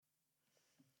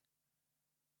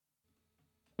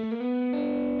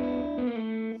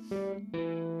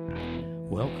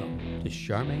Welcome to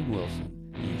Charmaine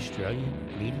Wilson, the Australian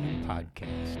Medium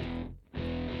Podcast.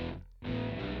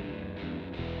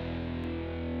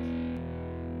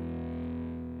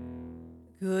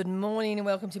 Good morning and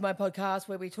welcome to my podcast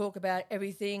where we talk about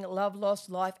everything love, loss,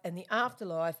 life and the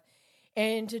afterlife.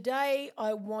 And today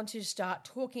I want to start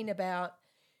talking about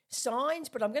signs,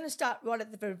 but I'm going to start right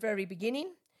at the very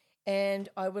beginning. And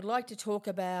I would like to talk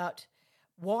about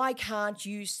why can't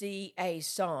you see a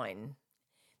sign?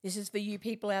 This is for you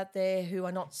people out there who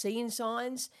are not seeing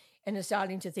signs and are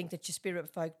starting to think that your spirit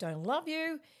folk don't love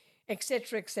you,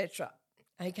 etc., etc.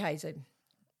 Okay,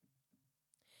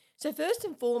 so first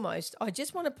and foremost, I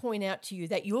just want to point out to you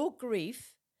that your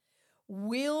grief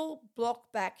will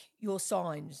block back your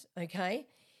signs, okay?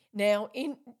 Now,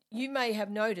 you may have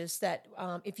noticed that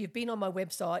if you've been on my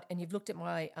website and you've looked at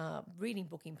my reading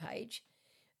booking page,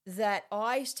 that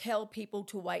I tell people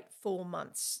to wait 4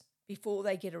 months before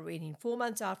they get a reading, 4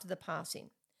 months after the passing.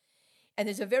 And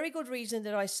there's a very good reason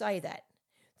that I say that.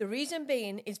 The reason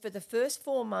being is for the first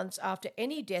 4 months after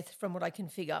any death, from what I can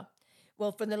figure,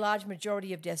 well, from the large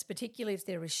majority of deaths, particularly if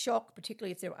there is shock,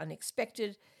 particularly if they're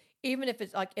unexpected, even if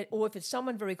it's or if it's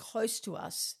someone very close to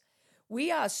us, we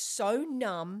are so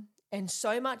numb and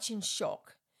so much in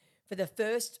shock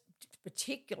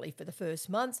particularly for the first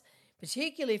month,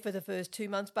 particularly for the first 2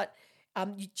 months. But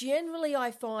generally I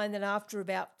find that after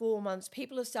about 4 months,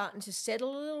 people are starting to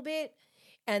settle a little bit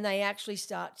and they actually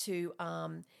start to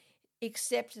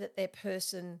accept that their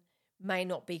person may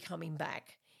not be coming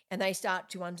back. And they start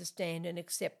to understand and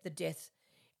accept the death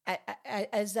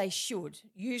as they should,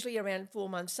 usually around 4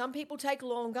 months. Some people take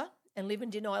longer and live in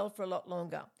denial for a lot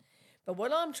longer. But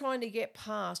what I'm trying to get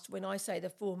past when I say the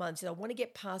 4 months is I want to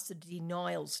get past the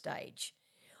denial stage.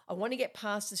 I want to get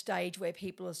past the stage where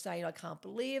people are saying, I can't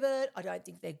believe it, I don't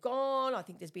think they're gone, I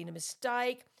think there's been a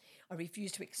mistake, I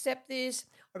refuse to accept this,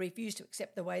 I refuse to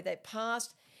accept the way they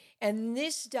passed. And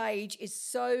this stage is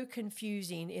so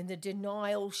confusing in the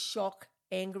denial, shock,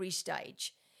 angry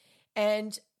stage.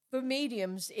 And for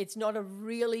mediums, it's not a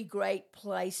really great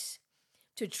place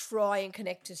to try and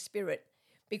connect to spirit,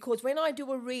 because when I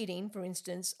do a reading, for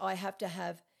instance, I have to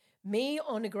have me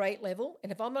on a great level.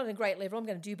 And if I'm not on a great level, I'm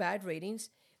going to do bad readings.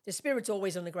 The spirit's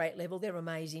always on a great level. They're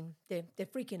amazing. They're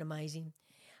freaking amazing.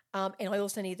 And I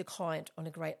also need the client on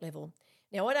a great level.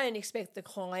 Now, I don't expect the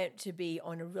client to be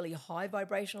on a really high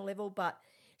vibrational level, but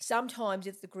sometimes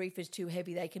if the grief is too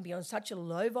heavy, they can be on such a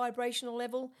low vibrational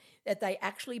level that they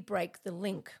actually break the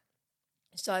link.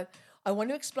 So I want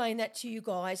to explain that to you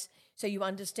guys so you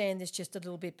understand this just a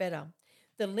little bit better.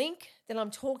 The link that I'm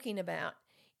talking about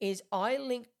is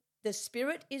the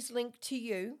spirit is linked to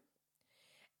you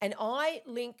and I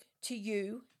link to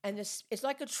you, and it's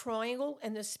like a triangle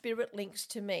and the spirit links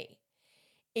to me.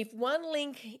 If one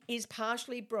link is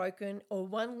partially broken or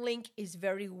one link is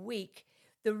very weak,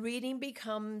 the reading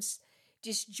becomes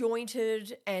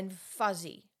disjointed and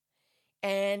fuzzy.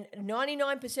 And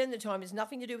 99% of the time, it's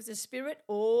nothing to do with the spirit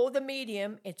or the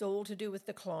medium. It's all to do with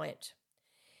the client.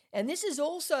 And this is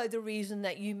also the reason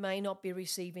that you may not be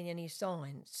receiving any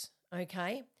signs,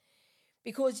 okay?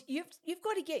 Because you've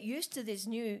got to get used to this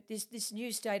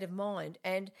new state of mind.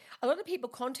 And a lot of people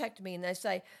contact me and they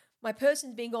say, my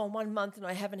person's been gone 1 month and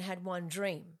I haven't had one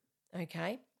dream,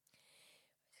 okay?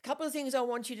 A couple of things I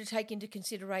want you to take into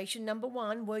consideration. Number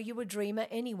one, were you a dreamer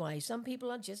anyway? Some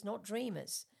people are just not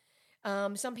dreamers.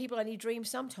 Some people only dream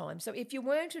sometimes. So if you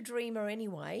weren't a dreamer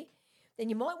anyway, then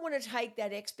you might want to take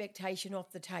that expectation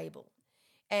off the table.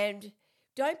 And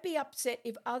don't be upset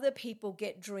if other people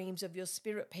get dreams of your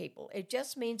spirit people. It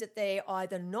just means that they're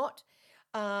either not...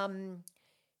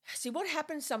 See, what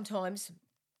happens sometimes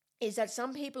is that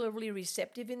some people are really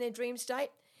receptive in their dream state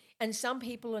and some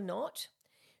people are not.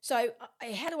 So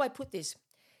how do I put this?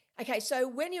 Okay, so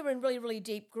when you're in really, really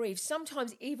deep grief,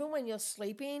 sometimes even when you're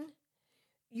sleeping,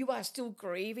 you are still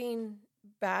grieving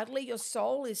badly. Your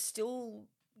soul is still,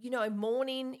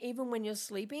 mourning even when you're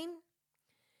sleeping.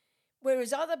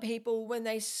 Whereas other people, when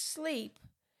they sleep,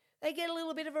 they get a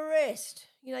little bit of a rest.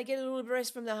 They get a little bit of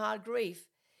rest from the hard grief.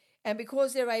 And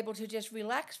because they're able to just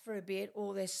relax for a bit,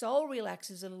 or their soul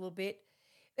relaxes a little bit,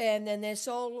 and then their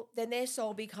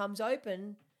soul becomes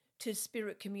open to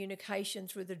spirit communication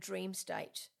through the dream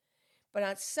state.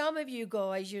 But some of you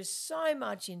guys, you're so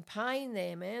much in pain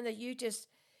there, man, that you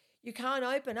can't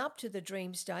open up to the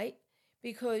dream state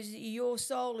because your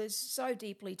soul is so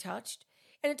deeply touched.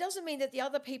 And it doesn't mean that the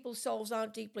other people's souls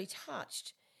aren't deeply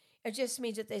touched. It just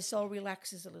means that their soul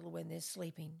relaxes a little when they're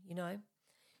sleeping,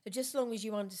 So just as long as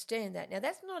you understand that. Now,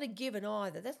 that's not a given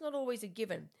either. That's not always a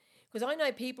given. Because I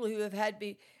know people who have had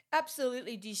be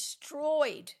absolutely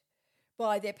destroyed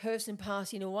by their person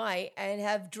passing away and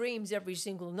have dreams every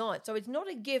single night. So it's not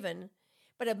a given,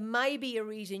 but it may be a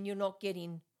reason you're not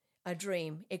getting a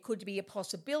dream. It could be a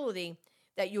possibility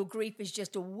that your grief is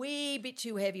just a wee bit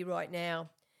too heavy right now,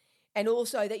 and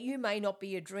also that you may not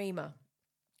be a dreamer.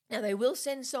 Now, they will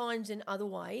send signs in other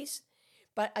ways,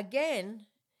 but again,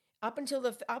 up until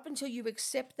you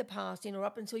accept the passing, or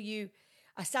up until you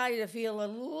are starting to feel a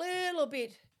little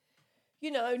bit,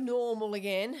 normal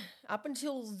again, up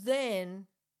until then,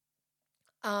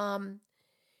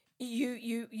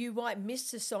 you might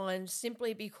miss the signs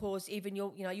simply because even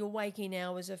your waking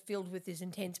hours are filled with this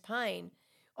intense pain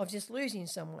of just losing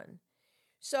someone.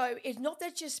 So it's not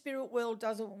that your spirit world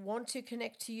doesn't want to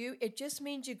connect to you. It just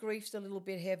means your grief's a little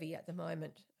bit heavy at the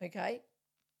moment, okay?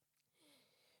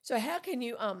 So how can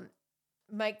you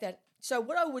make that? So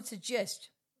what I would suggest,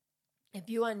 if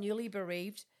you are newly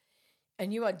bereaved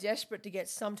and you are desperate to get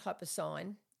some type of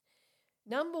sign,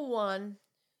 number one,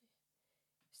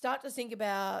 start to think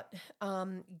about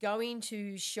going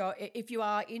to show, if you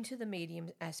are into the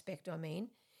medium aspect,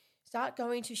 start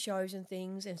going to shows and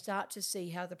things and start to see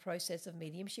how the process of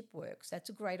mediumship works. That's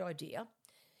a great idea.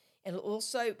 It'll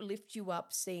also lift you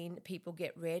up seeing people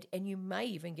get read, and you may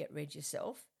even get read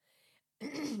yourself.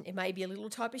 It may be a little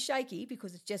type of shaky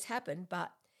because it's just happened,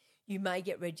 but you may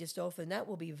get read yourself, and that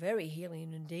will be very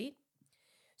healing indeed.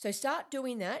 So start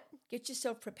doing that. Get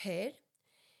yourself prepared.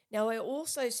 Now, I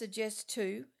also suggest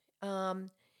too,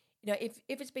 if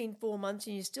it's been 4 months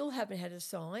and you still haven't had a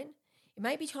sign, it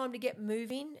may be time to get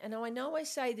moving. And I know I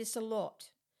say this a lot,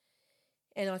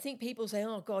 and I think people say,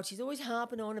 oh, God, she's always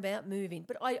harping on about moving.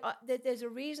 But there's a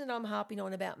reason I'm harping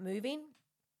on about moving.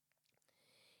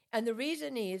 And the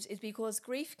reason is because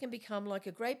grief can become like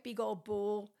a great big old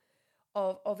ball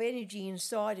of energy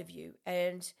inside of you.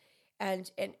 And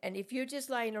if you're just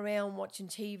laying around watching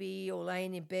TV or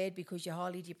laying in bed because you're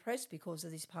highly depressed because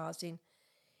of this passing,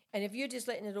 and if you're just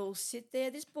letting it all sit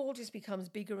there, this ball just becomes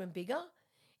bigger and bigger,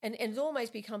 and it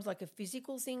almost becomes like a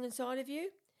physical thing inside of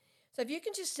you. So if you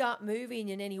can just start moving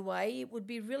in any way, it would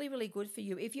be really, really good for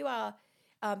you. If you are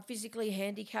physically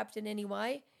handicapped in any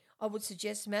way, I would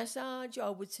suggest massage. I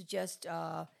would suggest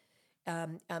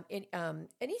anything,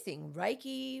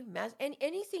 Reiki,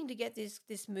 anything to get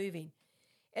this moving.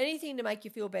 Anything to make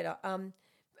you feel better. For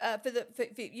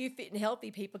you fit and healthy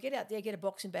people, get out there, get a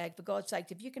boxing bag, for God's sake.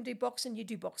 If you can do boxing, you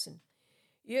do boxing.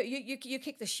 You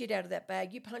kick the shit out of that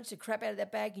bag. You punch the crap out of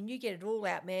that bag, and you get it all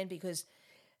out, man, because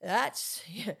that's...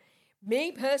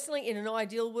 Me personally, in an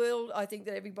ideal world, I think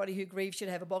that everybody who grieves should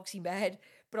have a boxing bag,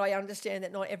 but I understand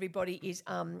that not everybody is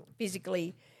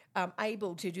physically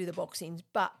able to do the boxings.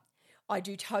 But I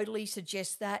do totally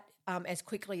suggest that as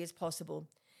quickly as possible.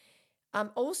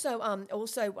 Also,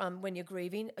 when you're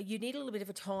grieving, you need a little bit of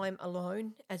a time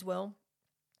alone as well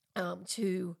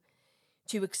to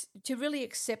really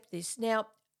accept this. Now,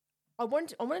 I want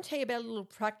to tell you about a little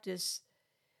practice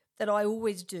that I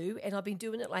always do, and I've been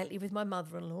doing it lately with my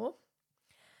mother-in-law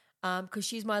because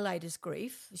she's my latest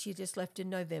grief. She just left in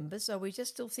November, so we're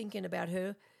just still thinking about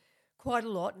her quite a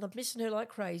lot, and I'm missing her like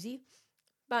crazy.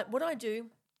 But what I do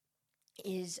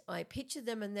is I picture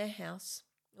them in their house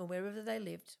or wherever they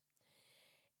lived,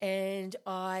 and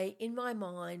in my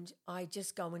mind, I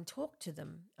just go and talk to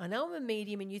them. I know I'm a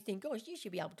medium, and you think, gosh, you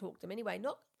should be able to talk to them anyway.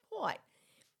 Not quite,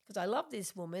 because I love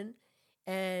this woman,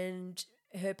 and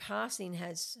her passing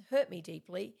has hurt me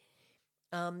deeply.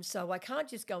 So I can't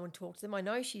just go and talk to them. I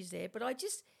know she's there, but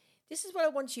this is what I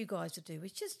want you guys to do.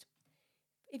 It's just,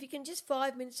 if you can just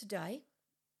 5 minutes a day,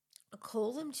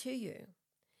 call them to you.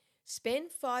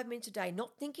 Spend 5 minutes a day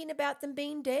not thinking about them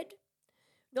being dead,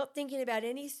 not thinking about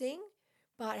anything,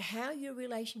 but how your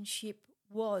relationship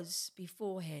was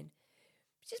beforehand.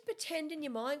 Just pretend in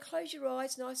your mind, close your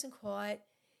eyes nice and quiet,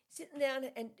 sitting down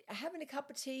and having a cup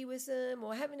of tea with them,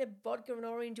 or having a vodka and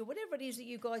orange, or whatever it is that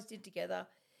you guys did together,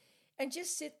 and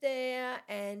just sit there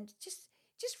and just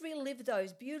relive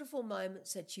those beautiful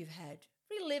moments that you've had.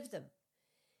 Relive them.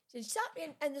 So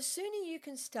and the sooner you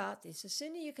can start this, the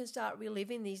sooner you can start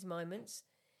reliving these moments,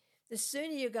 the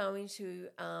sooner you're going to,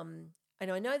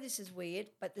 and I know this is weird,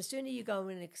 but the sooner you go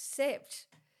and accept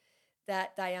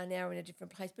that they are now in a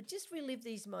different place, but just relive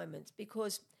these moments,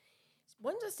 because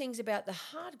one of the things about the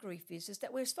hard grief is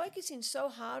that we're focusing so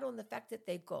hard on the fact that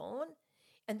they're gone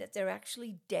and that they're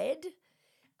actually dead,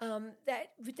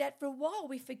 that for a while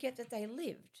we forget that they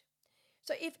lived.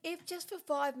 So if just for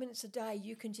 5 minutes a day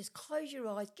you can just close your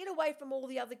eyes, get away from all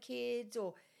the other kids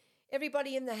or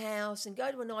everybody in the house and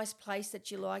go to a nice place that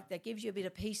you like that gives you a bit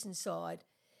of peace inside,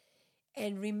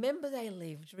 and remember they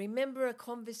lived, remember a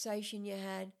conversation you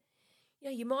had,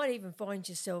 you might even find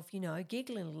yourself,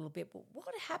 giggling a little bit. But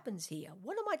what happens here?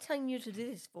 What am I telling you to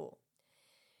do this for?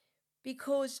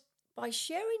 Because by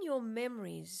sharing your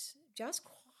memories just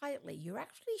quietly, you're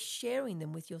actually sharing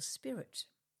them with your spirit.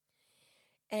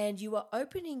 And you are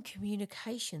opening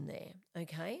communication there,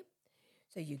 okay?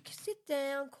 So you sit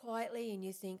down quietly and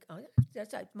you think, oh,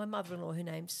 that's my mother-in-law, her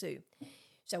name's Sue.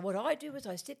 So what I do is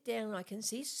I sit down and I can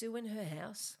see Sue in her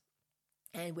house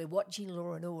and we're watching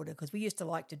Law and Order because we used to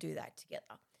like to do that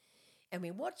together. And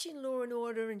we're watching Law and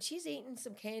Order and she's eating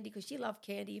some candy because she loved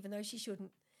candy even though she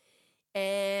shouldn't.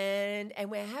 And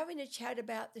we're having a chat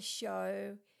about the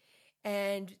show.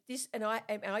 And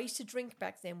I used to drink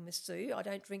back then with Sue. I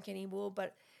don't drink anymore,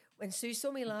 but when Sue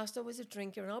saw me last, I was a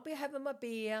drinker, and I'll be having my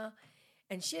beer,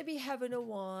 and she'll be having a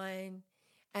wine.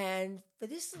 And for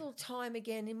this little time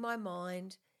again in my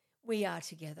mind, we are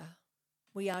together.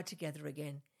 We are together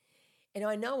again. And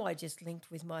I know I just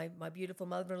linked with my beautiful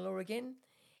mother-in-law again.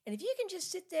 And if you can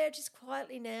just sit there just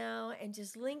quietly now and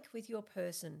just link with your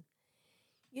person,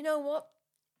 you know what?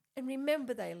 And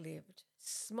remember they lived.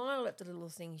 Smile at the little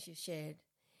things you shared.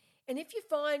 And if you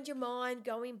find your mind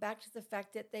going back to the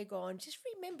fact that they're gone, just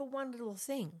remember one little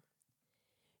thing.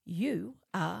 You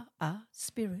are a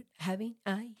spirit having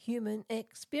a human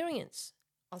experience.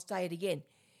 I'll say it again.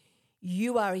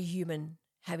 You are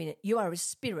a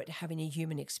spirit having a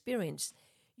human experience.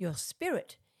 Your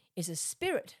spirit is a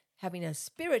spirit having a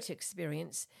spirit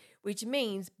experience, which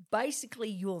means basically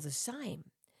you're the same.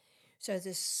 So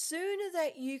the sooner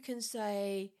that you can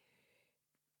say,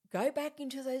 go back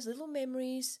into those little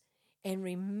memories and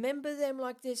remember them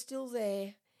like they're still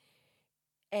there,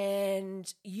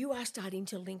 and you are starting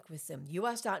to link with them. You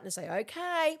are starting to say,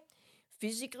 okay,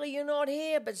 physically you're not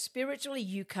here, but spiritually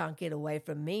you can't get away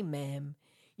from me, ma'am.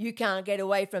 You can't get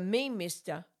away from me,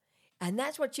 mister. And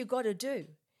that's what you've got to do.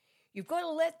 You've got to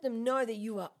let them know that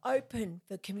you are open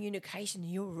for communication.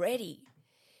 You're ready.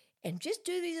 And just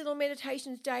do these little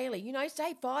meditations daily.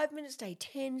 Stay 5 minutes, stay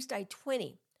 10, stay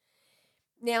 20.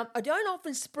 Now, I don't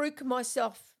often spruik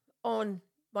myself on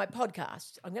my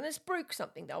podcast. I'm going to spruik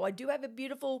something, though. I do have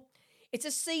it's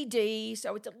a CD,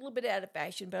 so it's a little bit out of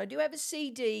fashion, but I do have a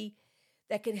CD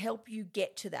that can help you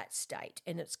get to that state,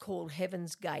 and it's called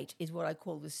Heaven's Gate is what I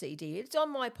call the CD. It's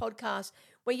on my podcast,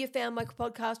 where you found my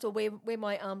podcast or where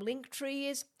my link tree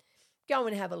is. Go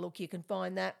and have a look. You can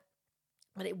find that.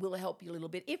 And it will help you a little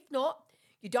bit. If not,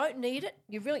 you don't need it.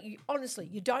 Honestly,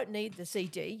 you don't need the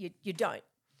CD. You don't.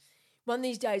 One of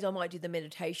these days I might do the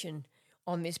meditation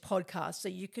on this podcast so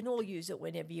you can all use it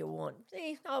whenever you want.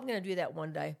 I'm going to do that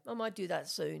one day. I might do that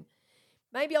soon.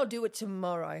 Maybe I'll do it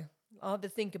tomorrow. I'll have to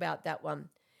think about that one.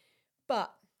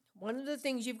 But one of the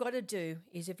things you've got to do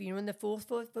is, if you're in the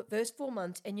first 4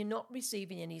 months and you're not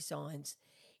receiving any signs,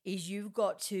 is you've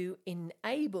got to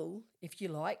enable, if you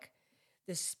like,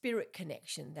 the spirit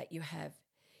connection that you have.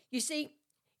 You see,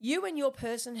 you and your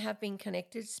person have been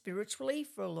connected spiritually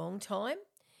for a long time.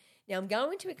 Now, I'm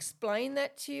going to explain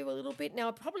that to you a little bit. Now,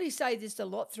 I probably say this a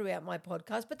lot throughout my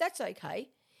podcast, but that's okay.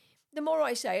 The more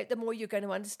I say it, the more you're going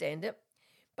to understand it.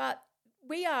 But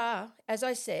we are, as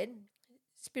I said,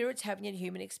 spirits having a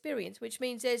human experience, which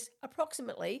means there's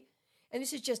approximately, and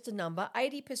this is just a number,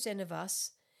 80% of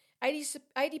us,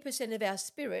 80% of our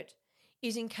spirit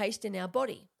is encased in our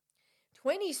body.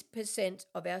 20%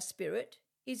 of our spirit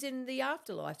is in the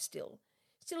afterlife still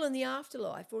in the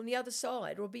afterlife or on the other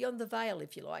side or beyond the veil,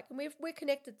 if you like, and we're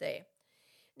connected there.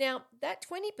 Now, that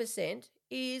 20%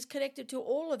 is connected to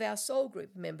all of our soul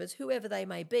group members, whoever they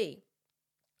may be.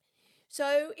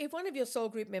 So if one of your soul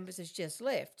group members has just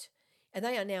left and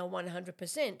they are now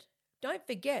 100%, don't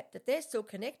forget that they're still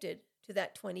connected to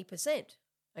that 20%,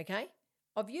 okay,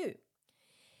 of you.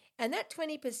 And that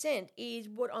 20% is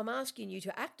what I'm asking you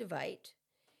to activate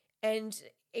and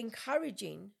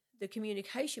encouraging the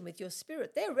communication with your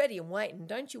spirit. They're ready and waiting.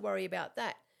 Don't you worry about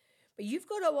that. But you've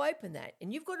got to open that,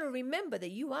 and you've got to remember that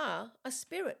you are a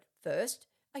spirit first,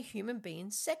 a human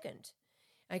being second,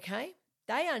 okay?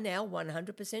 They are now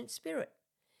 100% spirit.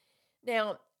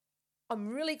 Now, I'm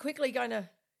really quickly going to...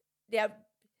 Now,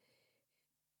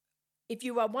 if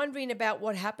you are wondering about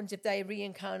what happens if they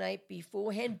reincarnate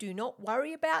beforehand, do not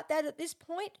worry about that at this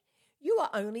point. You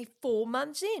are only 4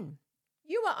 months in.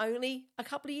 You are only a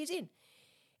couple of years in.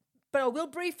 But I will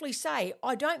briefly say,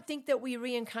 I don't think that we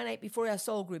reincarnate before our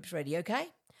soul group's ready, okay?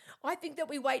 I think that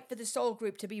we wait for the soul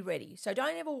group to be ready. So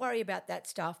don't ever worry about that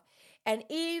stuff. And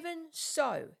even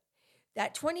so,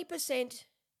 that 20%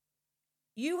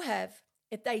 you have,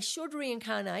 if they should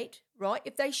reincarnate, right?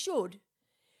 If they should,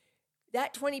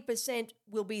 that 20%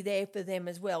 will be there for them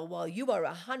as well, while you are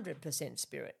 100%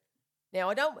 spirit. Now,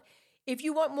 If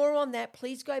you want more on that,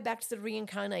 please go back to the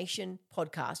reincarnation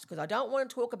podcast because I don't want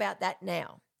to talk about that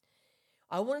now.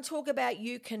 I want to talk about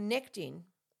you connecting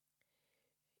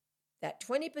that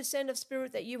 20% of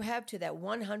spirit that you have to that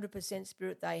 100%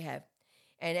 spirit they have.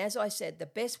 And as I said, the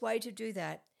best way to do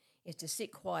that is to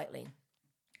sit quietly.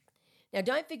 Now,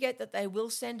 don't forget that they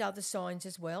will send other signs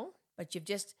as well, but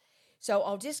so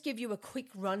I'll just give you a quick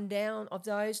rundown of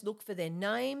those. Look for their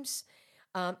names.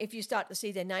 If you start to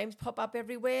see their names pop up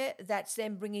everywhere, that's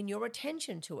them bringing your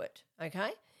attention to it,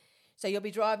 okay? So you'll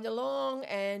be driving along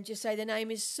and just say the name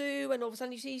is Sue, and all of a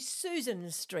sudden you see Susan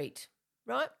Street,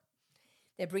 right?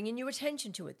 They're bringing your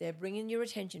attention to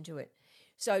it.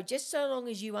 So just so long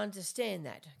as you understand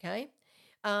that, okay?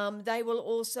 They will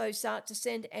also start to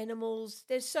send animals.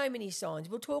 There's so many signs.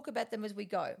 We'll talk about them as we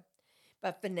go.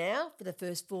 But for now, for the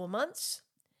first 4 months,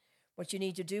 what you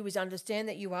need to do is understand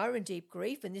that you are in deep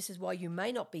grief, and this is why you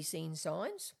may not be seeing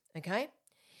signs, okay?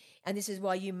 And this is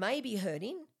why you may be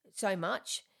hurting so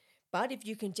much. But if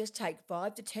you can just take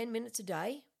 5 to 10 minutes a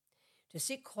day to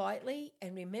sit quietly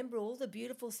and remember all the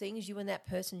beautiful things you and that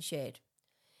person shared.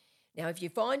 Now, if you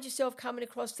find yourself coming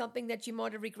across something that you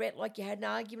might have regret, like you had an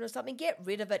argument or something, get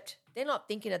rid of it. They're not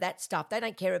thinking of that stuff. They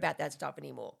don't care about that stuff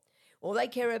anymore. All they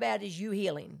care about is you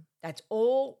healing. That's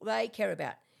all they care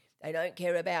about. They don't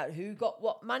care about who got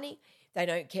what money. They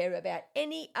don't care about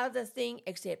any other thing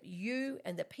except you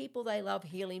and the people they love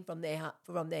healing from their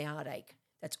heartache.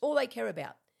 That's all they care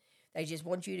about. They just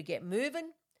want you to get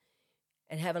moving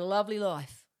and have a lovely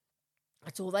life.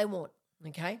 That's all they want,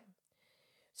 okay?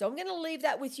 So I'm going to leave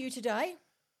that with you today.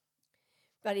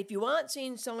 But if you aren't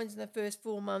seeing signs in the first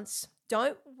 4 months,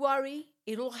 don't worry.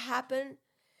 It'll happen.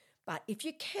 But if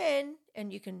you can,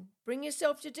 and you can bring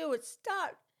yourself to do it,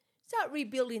 start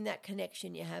rebuilding that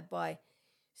connection you have by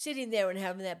sitting there and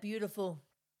having that beautiful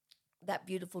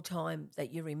time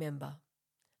that you remember.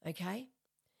 Okay?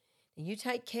 And you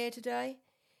take care today,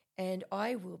 and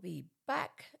I will be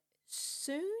back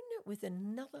soon with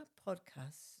another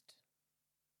podcast.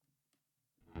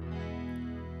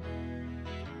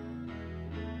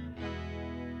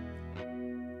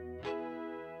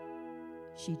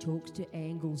 She talks to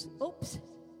angels. Oops,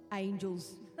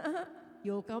 angels.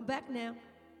 You'll come back now.